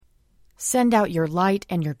Send out your light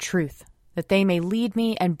and your truth, that they may lead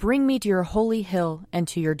me and bring me to your holy hill and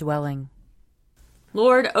to your dwelling.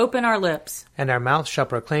 Lord, open our lips, and our mouth shall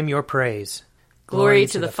proclaim your praise. Glory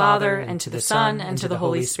to the Father, and to the Son, and to the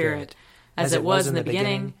Holy Spirit, as it was in the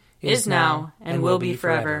beginning, is now, and will be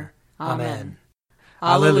forever. Amen.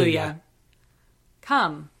 Alleluia.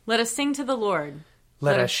 Come, let us sing to the Lord.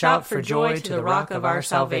 Let us shout for joy to the rock of our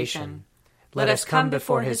salvation. Let us come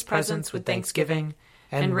before his presence with thanksgiving,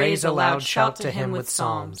 and raise a loud shout to him with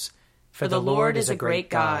psalms. For the Lord is a great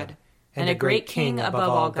God, and a great King above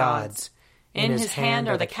all gods. In his hand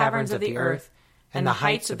are the caverns of the earth, and the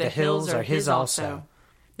heights of the hills are his also.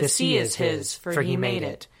 The sea is his, for he made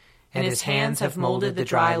it, and his hands have molded the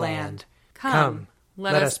dry land. Come,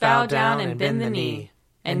 let us bow down and bend the knee,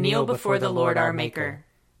 and kneel before the Lord our Maker.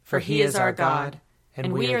 For he is our God,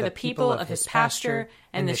 and we are the people of his pasture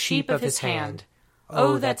and the sheep of his hand.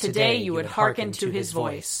 Oh, that today you would hearken to his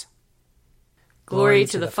voice. Glory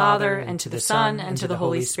to the Father, and to the Son, and to the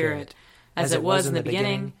Holy Spirit, as it was in the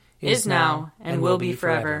beginning, is now, and will be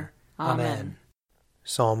forever. Amen.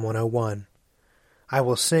 Psalm 101. I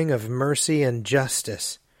will sing of mercy and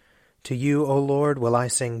justice. To you, O Lord, will I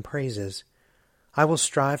sing praises. I will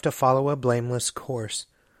strive to follow a blameless course.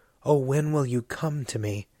 O when will you come to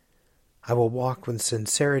me? I will walk with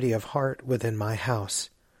sincerity of heart within my house.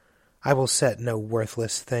 I will set no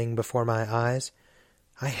worthless thing before my eyes.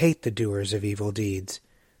 I hate the doers of evil deeds.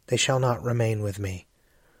 They shall not remain with me.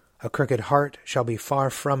 A crooked heart shall be far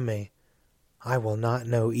from me. I will not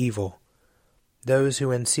know evil. Those who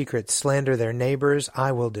in secret slander their neighbors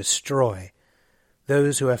I will destroy.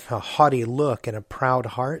 Those who have a haughty look and a proud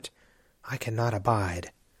heart I cannot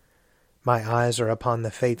abide. My eyes are upon the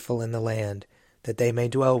faithful in the land, that they may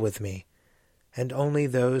dwell with me. And only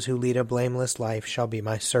those who lead a blameless life shall be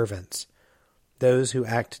my servants. Those who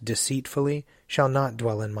act deceitfully shall not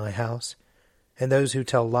dwell in my house, and those who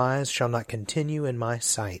tell lies shall not continue in my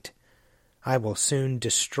sight. I will soon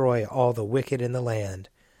destroy all the wicked in the land,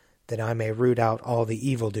 that I may root out all the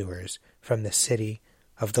evildoers from the city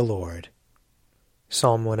of the Lord.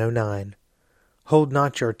 Psalm 109. Hold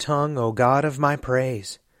not your tongue, O God of my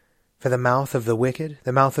praise. For the mouth of the wicked,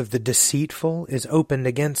 the mouth of the deceitful, is opened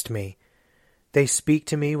against me. They speak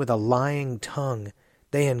to me with a lying tongue.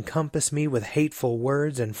 They encompass me with hateful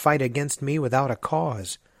words and fight against me without a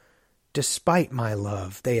cause. Despite my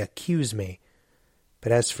love, they accuse me.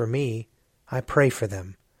 But as for me, I pray for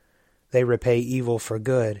them. They repay evil for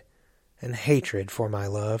good, and hatred for my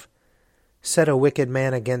love. Set a wicked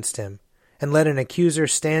man against him, and let an accuser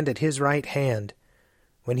stand at his right hand.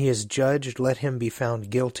 When he is judged, let him be found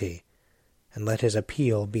guilty, and let his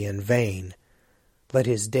appeal be in vain. Let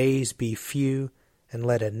his days be few, and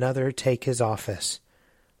let another take his office.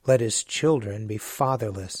 Let his children be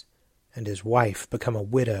fatherless, and his wife become a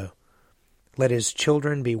widow. Let his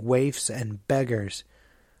children be waifs and beggars.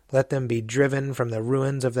 Let them be driven from the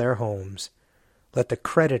ruins of their homes. Let the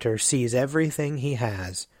creditor seize everything he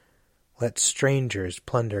has. Let strangers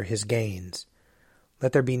plunder his gains.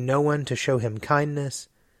 Let there be no one to show him kindness,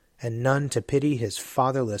 and none to pity his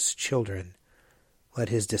fatherless children. Let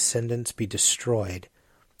his descendants be destroyed,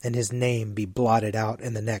 and his name be blotted out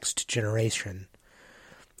in the next generation.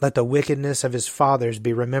 Let the wickedness of his fathers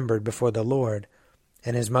be remembered before the Lord,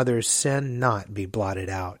 and his mother's sin not be blotted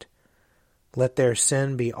out. Let their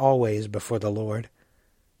sin be always before the Lord,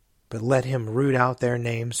 but let him root out their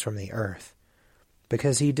names from the earth,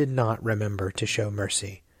 because he did not remember to show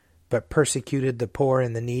mercy, but persecuted the poor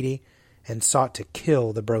and the needy, and sought to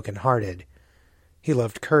kill the broken-hearted. He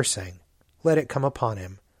loved cursing, let it come upon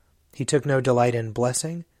him. He took no delight in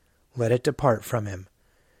blessing, let it depart from him.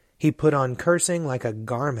 He put on cursing like a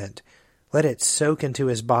garment, let it soak into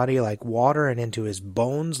his body like water, and into his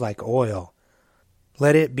bones like oil.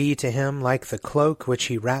 Let it be to him like the cloak which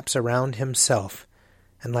he wraps around himself,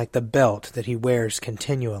 and like the belt that he wears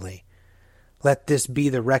continually. Let this be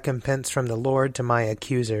the recompense from the Lord to my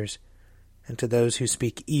accusers, and to those who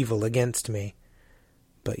speak evil against me.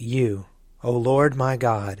 But you, O Lord my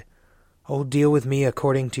God, O deal with me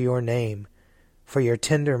according to your name. For your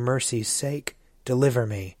tender mercy's sake, deliver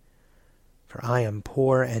me. For I am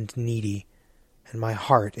poor and needy, and my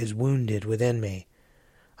heart is wounded within me.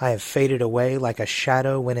 I have faded away like a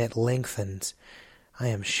shadow when it lengthens. I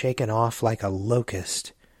am shaken off like a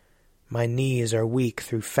locust. My knees are weak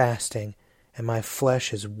through fasting, and my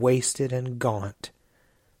flesh is wasted and gaunt.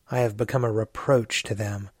 I have become a reproach to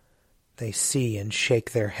them. They see and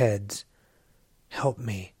shake their heads. Help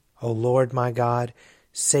me, O Lord my God,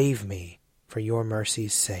 save me for your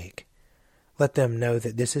mercy's sake. Let them know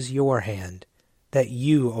that this is your hand, that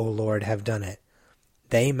you, O Lord, have done it.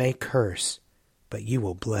 They may curse, but you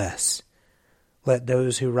will bless. Let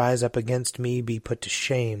those who rise up against me be put to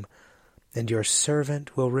shame, and your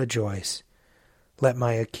servant will rejoice. Let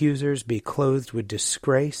my accusers be clothed with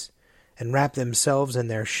disgrace, and wrap themselves in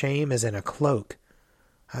their shame as in a cloak.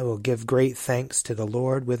 I will give great thanks to the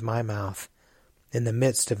Lord with my mouth. In the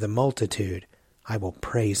midst of the multitude I will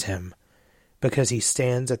praise him, because he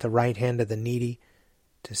stands at the right hand of the needy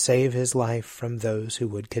to save his life from those who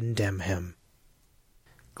would condemn him.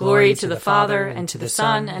 Glory to the Father, and to the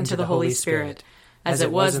Son, and to the Holy Spirit, as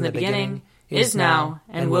it was in the beginning, is now,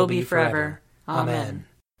 and will be forever. Amen.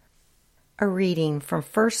 A reading from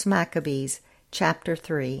 1 Maccabees, chapter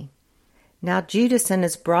 3. Now Judas and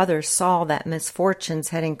his brothers saw that misfortunes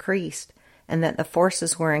had increased, and that the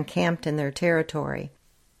forces were encamped in their territory.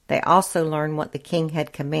 They also learned what the king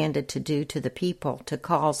had commanded to do to the people to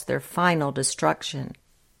cause their final destruction.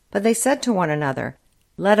 But they said to one another,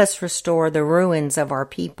 "Let us restore the ruins of our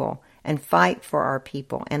people, and fight for our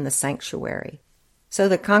people and the sanctuary." So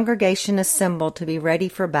the congregation assembled to be ready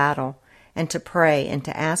for battle, and to pray and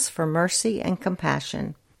to ask for mercy and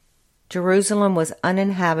compassion. Jerusalem was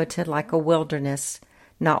uninhabited like a wilderness.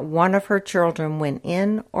 Not one of her children went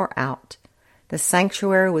in or out. The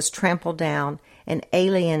sanctuary was trampled down, and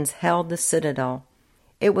aliens held the citadel.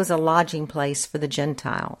 It was a lodging place for the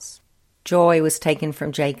Gentiles. Joy was taken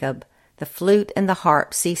from Jacob. The flute and the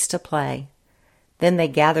harp ceased to play. Then they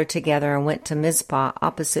gathered together and went to Mizpah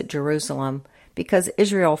opposite Jerusalem, because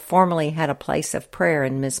Israel formerly had a place of prayer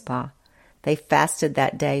in Mizpah. They fasted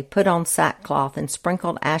that day, put on sackcloth, and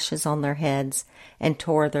sprinkled ashes on their heads, and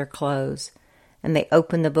tore their clothes. And they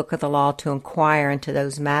opened the book of the law to inquire into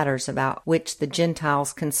those matters about which the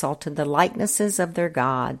Gentiles consulted the likenesses of their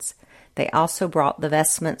gods. They also brought the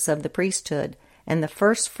vestments of the priesthood, and the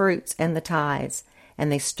first fruits and the tithes,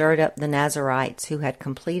 and they stirred up the Nazarites who had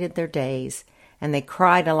completed their days, and they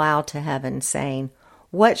cried aloud to heaven, saying,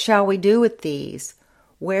 "What shall we do with these?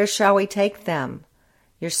 Where shall we take them?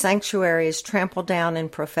 Your sanctuary is trampled down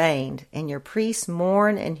and profaned, and your priests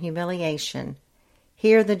mourn in humiliation.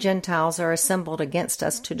 Here the Gentiles are assembled against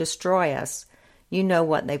us to destroy us. You know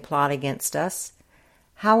what they plot against us.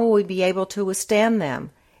 How will we be able to withstand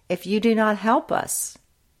them if you do not help us?"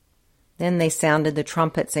 Then they sounded the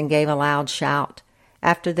trumpets and gave a loud shout.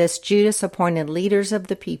 After this, Judas appointed leaders of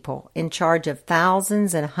the people in charge of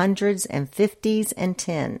thousands and hundreds and fifties and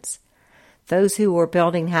tens. Those who were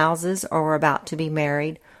building houses or were about to be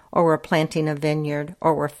married or were planting a vineyard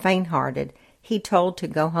or were faint-hearted, he told to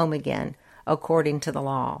go home again, according to the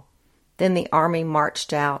law. Then the army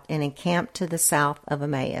marched out and encamped to the south of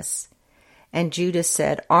Emmaus. And Judas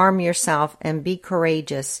said, "Arm yourself and be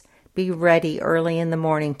courageous. Be ready early in the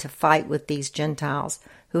morning to fight with these Gentiles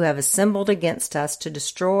who have assembled against us to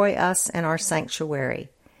destroy us and our sanctuary.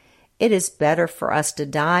 It is better for us to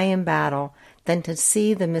die in battle than to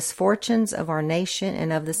see the misfortunes of our nation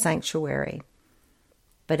and of the sanctuary.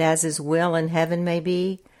 But as his will in heaven may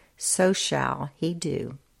be, so shall he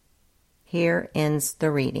do." Here ends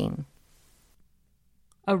the reading.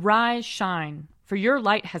 Arise, shine, for your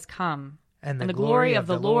light has come, and the glory of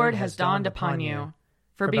the Lord has dawned upon you.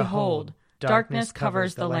 For behold, darkness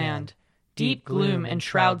covers the land, deep gloom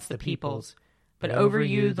enshrouds the peoples. But over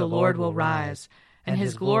you the Lord will rise, and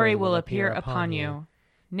his glory will appear upon you.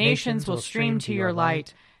 Nations will stream to your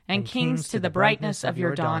light, and kings to the brightness of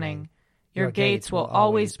your dawning. Your gates will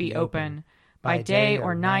always be open. By day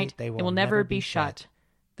or night they will never be shut.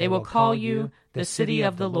 They will call you the city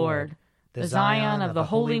of the Lord, the Zion of the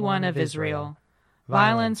Holy One of Israel.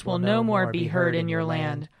 Violence will no more be heard in your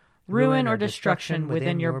land, ruin or destruction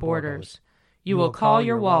within your borders. You will call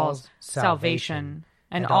your walls salvation,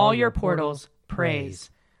 and all your portals praise.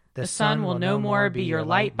 The sun will no more be your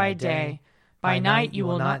light by day. By night you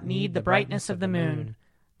will not need the brightness of the moon.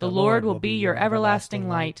 The Lord will be your everlasting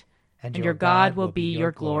light, and your God will be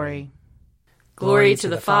your glory. Glory to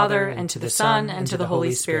the Father, and to the Son, and to the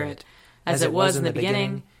Holy Spirit, as it was in the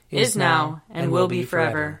beginning, is now, and will be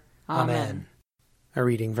forever. Amen. A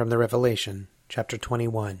reading from the Revelation, chapter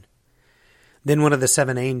 21. Then one of the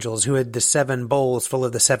 7 angels, who had the 7 bowls full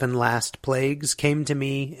of the 7 last plagues, came to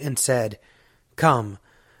me and said, "Come,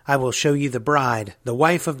 I will show you the bride, the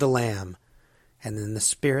wife of the Lamb." And in the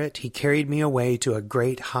Spirit he carried me away to a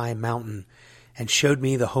great high mountain, and showed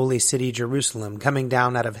me the holy city Jerusalem, coming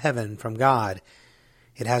down out of heaven from God.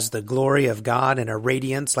 It has the glory of God and a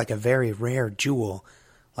radiance like a very rare jewel,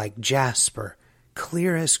 like jasper,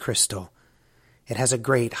 clear as crystal. It has a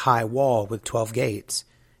great high wall with 12 gates,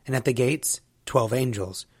 and at the gates 12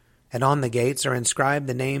 angels, and on the gates are inscribed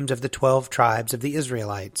the names of the 12 tribes of the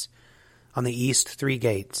Israelites. On the east 3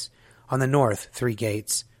 gates, on the north 3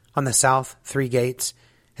 gates, on the south 3 gates,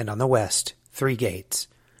 and on the west 3 gates.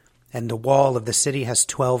 And the wall of the city has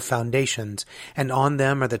 12 foundations, and on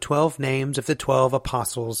them are the 12 names of the 12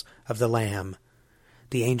 apostles of the Lamb.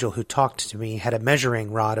 The angel who talked to me had a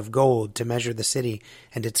measuring rod of gold to measure the city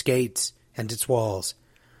and its gates and its walls.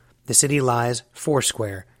 The city lies 4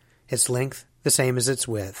 its length the same as its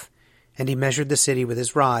width. And he measured the city with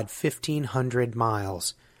his rod 1,500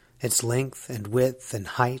 miles. Its length and width and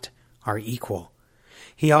height are equal.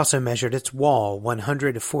 He also measured its wall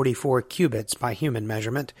 144 cubits by human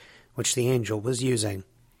measurement, which the angel was using.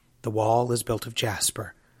 The wall is built of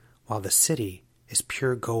jasper, while the city is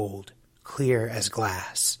pure gold, clear as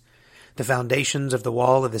glass. The foundations of the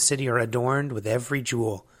wall of the city are adorned with every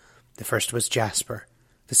jewel. The first was jasper,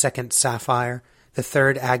 the second sapphire, the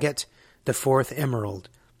third agate, the fourth emerald,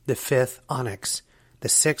 the fifth onyx, the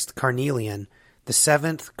sixth carnelian, the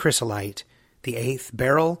seventh chrysolite, the eighth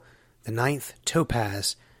beryl, the ninth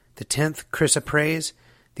topaz, the 10th chrysoprase,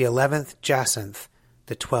 the 11th jacinth,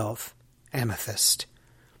 the 12th amethyst.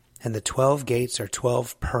 And the 12 gates are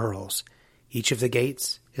 12 pearls. Each of the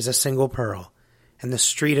gates is a single pearl, and the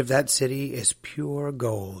street of that city is pure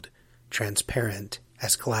gold, transparent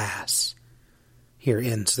as glass. Here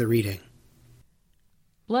ends the reading.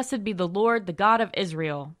 Blessed be the Lord, the God of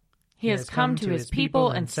Israel. He has come to his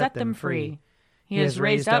people and set them free. He has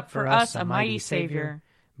raised up for us a mighty Savior,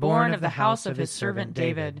 born of the house of his servant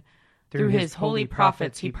David. Through his holy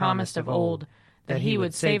prophets he promised of old that he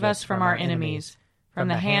would save us from our enemies, from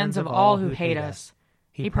the hands of all who hate us.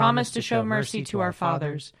 He promised to show mercy to our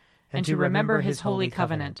fathers, and to remember his holy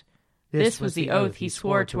covenant. This was the oath he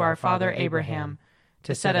swore to our father Abraham,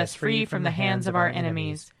 to set us free from the hands of our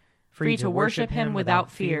enemies, free to worship him without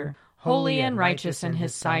fear, holy and righteous in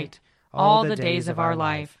his sight, all the days of our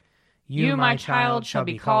life. You, my child, shall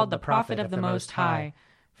be called the prophet of the Most High,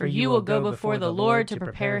 for you will go before the Lord to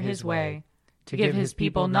prepare his way, to give his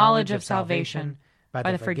people knowledge of salvation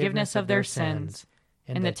by the forgiveness of their sins.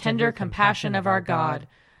 In the tender compassion of our God,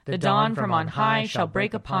 the dawn from on high shall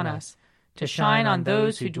break upon us, to shine on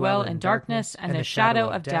those who dwell in darkness and the shadow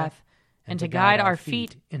of death, and to guide our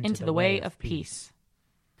feet into the way of peace.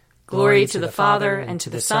 Glory to the Father, and to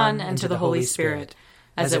the Son, and to the Holy Spirit,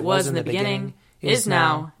 as it was in the beginning, is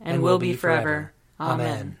now, and will be forever.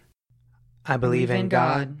 Amen. I believe in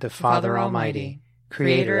God, the Father Almighty,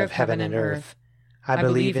 creator of heaven and earth. I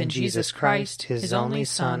believe in Jesus Christ, his only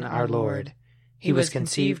Son, our Lord. He was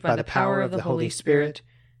conceived by the power of the Holy Spirit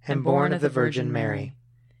and born of the Virgin Mary.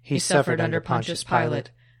 He suffered under Pontius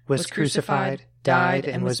Pilate, was crucified, died,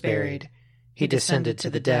 and was buried. He descended to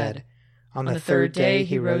the dead. On the third day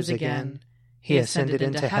he rose again. He ascended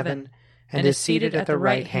into heaven and is seated at the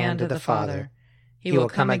right hand of the Father. He will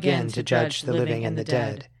come again to judge the living and the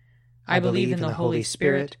dead. I believe in the Holy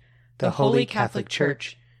Spirit, the Holy Catholic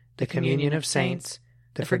Church, the communion of saints,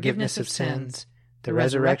 the forgiveness of sins, the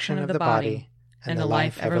resurrection of the body, and the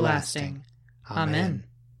life everlasting. Amen.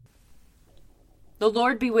 The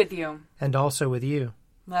Lord be with you. And also with you.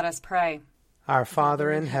 Let us pray. Our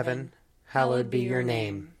Father in heaven, hallowed be your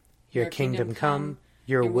name. Your kingdom come,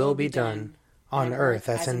 your will be done, on earth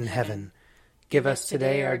as in heaven. Give us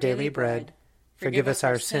today our daily bread. Forgive us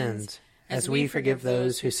our sins, as we forgive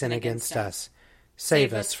those who sin against us.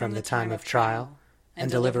 Save us from the time of trial, and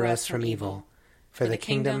deliver us from evil. For the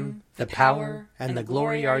kingdom, the power, and the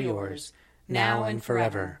glory are yours, now and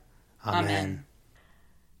forever. Amen.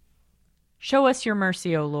 Show us your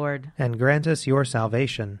mercy, O Lord. And grant us your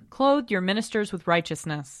salvation. Clothe your ministers with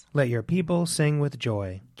righteousness. Let your people sing with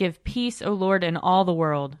joy. Give peace, O Lord, in all the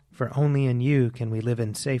world. For only in you can we live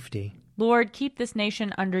in safety. Lord, keep this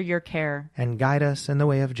nation under your care. And guide us in the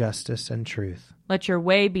way of justice and truth. Let your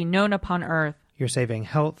way be known upon earth. Your saving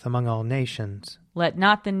health among all nations. Let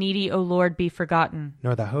not the needy, O Lord, be forgotten.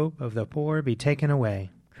 Nor the hope of the poor be taken away.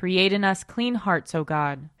 Create in us clean hearts, O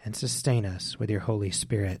God. And sustain us with your Holy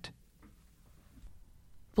Spirit.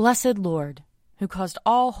 Blessed Lord, who caused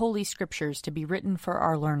all holy scriptures to be written for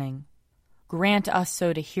our learning, grant us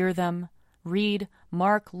so to hear them, read,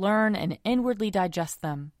 mark, learn, and inwardly digest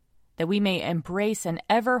them, that we may embrace and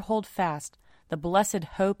ever hold fast the blessed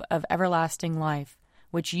hope of everlasting life,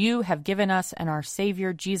 which you have given us and our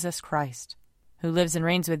Savior Jesus Christ, who lives and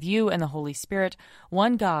reigns with you and the Holy Spirit,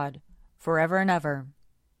 one God, forever and ever.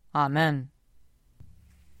 Amen.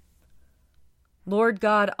 Lord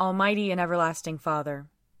God, almighty and everlasting Father,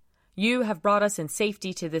 you have brought us in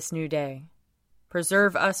safety to this new day.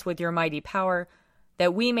 Preserve us with your mighty power,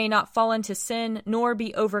 that we may not fall into sin nor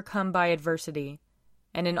be overcome by adversity.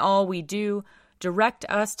 And in all we do, direct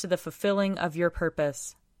us to the fulfilling of your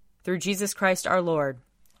purpose. Through Jesus Christ our Lord.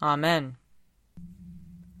 Amen.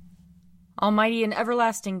 Almighty and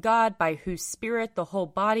everlasting God, by whose Spirit the whole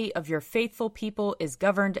body of your faithful people is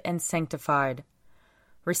governed and sanctified,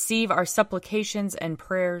 receive our supplications and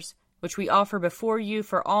prayers, which we offer before you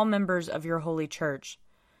for all members of your holy church,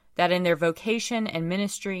 that in their vocation and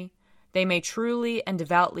ministry they may truly and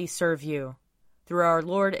devoutly serve you. Through our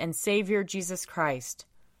Lord and Savior Jesus Christ.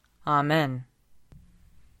 Amen.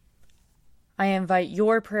 I invite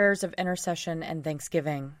your prayers of intercession and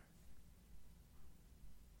thanksgiving.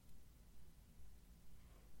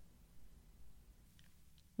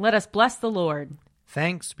 Let us bless the Lord.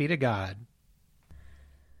 Thanks be to God.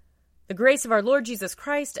 The grace of our Lord Jesus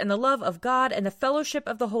Christ and the love of God and the fellowship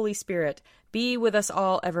of the Holy Spirit be with us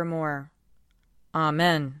all evermore.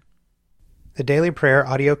 Amen. The Daily Prayer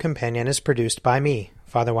audio companion is produced by me,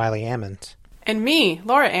 Father Wiley Ammons. And me,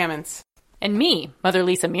 Laura Ammons. And me, Mother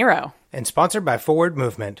Lisa Miro. And sponsored by Forward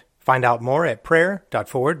Movement. Find out more at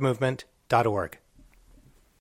prayer.forwardmovement.org.